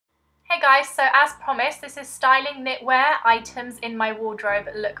guys, so as promised, this is styling knitwear items in my wardrobe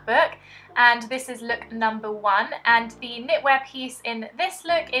lookbook, and this is look number 1, and the knitwear piece in this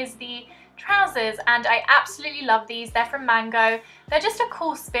look is the trousers, and I absolutely love these. They're from Mango. They're just a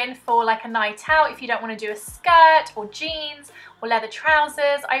cool spin for like a night out if you don't want to do a skirt or jeans or leather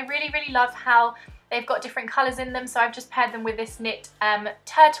trousers. I really love how they've got different colours in them, so I've just paired them with this knit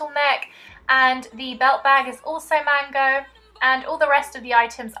turtleneck, and the belt bag is also Mango. And all the rest of the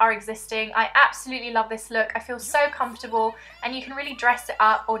items are existing. I absolutely love this look. I feel so comfortable, and you can really dress it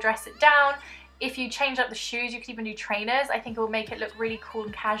up or dress it down. If you change up the shoes, you could even do trainers. I think it will make it look really cool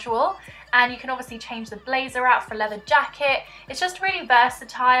and casual. And you can obviously change the blazer out for a leather jacket. It's just really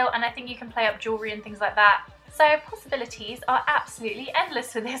versatile, and I think you can play up jewelry and things like that. So possibilities are absolutely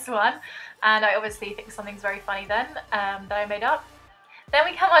endless for this one. And I obviously think something's very funny then that I made up. Then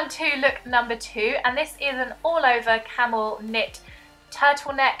we come on to look number 2, and this is an all-over camel knit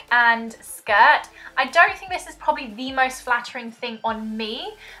turtleneck and skirt. I don't think this is probably the most flattering thing on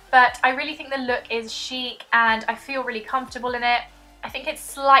me, but I really think the look is chic and I feel really comfortable in it. I think it's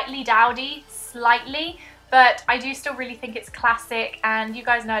slightly dowdy, but I do still really think it's classic, and you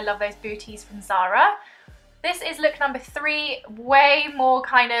guys know I love those booties from Zara. This is look number 3, way more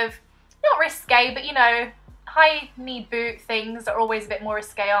kind of, not risque, but you know, high knee boot things are always a bit more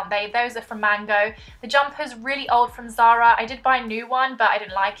risque, aren't they? Those are from Mango. The jumper's really old from Zara. I did buy a new one, but I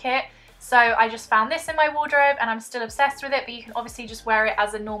didn't like it. So I just found this in my wardrobe and I'm still obsessed with it, but you can obviously just wear it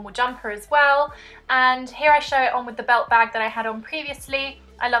as a normal jumper as well. And here I show it on with the belt bag that I had on previously.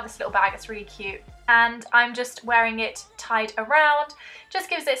 I love this little bag, it's really cute. And I'm just wearing it tied around. Just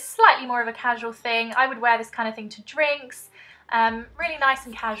gives it slightly more of a casual thing. I would wear this kind of thing to drinks. Really nice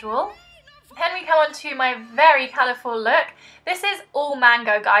and casual. Then we come on to my very colourful look. This is all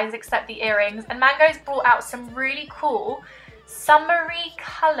Mango, guys, except the earrings. And Mango's brought out some really cool summery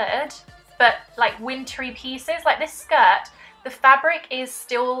coloured, but like wintry pieces. Like this skirt, the fabric is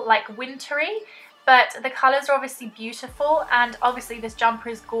still like wintry, but the colours are obviously beautiful. And obviously this jumper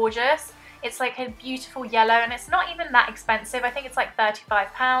is gorgeous. It's like a beautiful yellow, and it's not even that expensive. I think it's like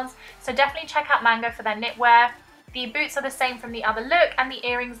 £35. So definitely check out Mango for their knitwear. The boots are the same from the other look, and the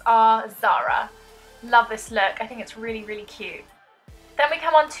earrings are Zara. Love this look. I think it's really cute. Then we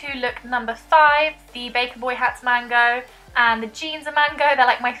come on to look number 5. The Baker Boy hat's Mango, and the jeans are Mango. They're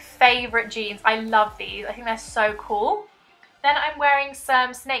like my favourite jeans. I love these. I think they're so cool. Then I'm wearing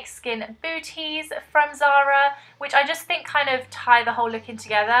some snakeskin booties from Zara, which I just think kind of tie the whole look in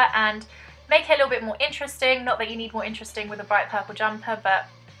together and make it a little bit more interesting. Not that you need more interesting with a bright purple jumper, but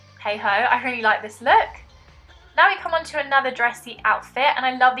hey ho, I really like this look. Now we come on to another dressy outfit, and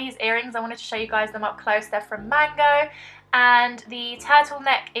I love these earrings. I wanted to show you guys them up close. They're from Mango, and the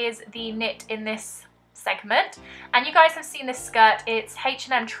turtleneck is the knit in this segment. And you guys have seen this skirt. It's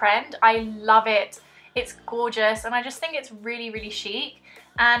H&M trend. I love it. It's gorgeous, and I just think it's really chic.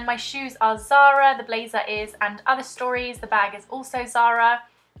 And my shoes are Zara, the blazer is, and Otherstories. The bag is also Zara.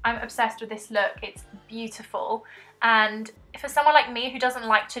 I'm obsessed with this look. It's beautiful. And for someone like me who doesn't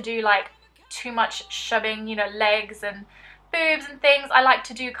like to do like too much shoving, you know, legs and boobs and things, I like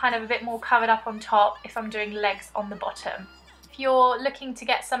to do kind of a bit more covered up on top if I'm doing legs on the bottom. If you're looking to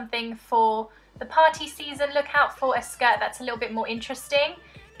get something for the party season, look out for a skirt that's a little bit more interesting,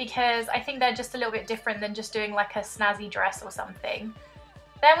 because I think they're just a little bit different than just doing like a snazzy dress or something.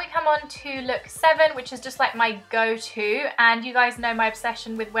 Then we come on to look 7, which is just like my go-to, and you guys know my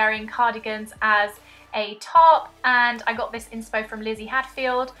obsession with wearing cardigans as a top, and I got this inspo from Lizzie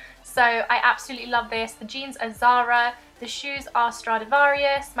Hadfield, so I absolutely love this. The jeans are Zara, the shoes are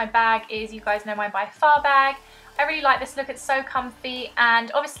Stradivarius, my bag is, you guys know, my By Far bag. I really like this look, it's so comfy,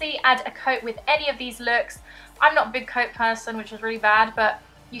 and obviously add a coat with any of these looks. I'm not a big coat person, which is really bad, but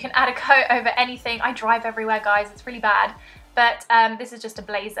you can add a coat over anything. I drive everywhere, guys, it's really bad. But this is just a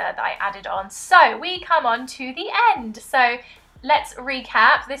blazer that I added on. So we come on to the end. So let's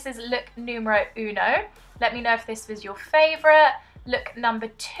recap. This is look numero 1. Let me know if this was your favourite. Look number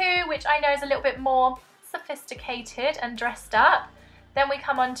 2, which I know is a little bit more sophisticated and dressed up. Then we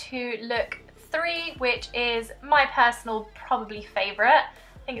come on to look 3, which is my personal probably favourite.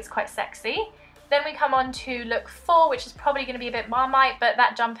 I think it's quite sexy. Then we come on to look 4, which is probably going to be a bit Marmite, but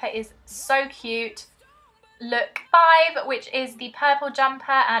that jumper is so cute. Look 5, which is the purple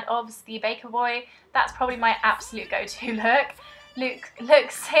jumper and obviously Baker Boy. That's probably my absolute go-to look.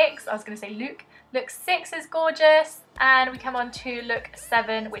 Look 6, I was going to say Luke. Look 6 is gorgeous. And we come on to look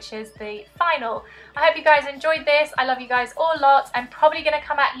 7, which is the final. I hope you guys enjoyed this. I love you guys all lots. I'm probably going to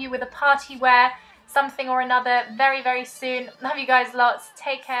come at you with a party wear, something or another very soon. Love you guys lots.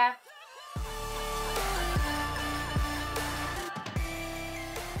 Take care.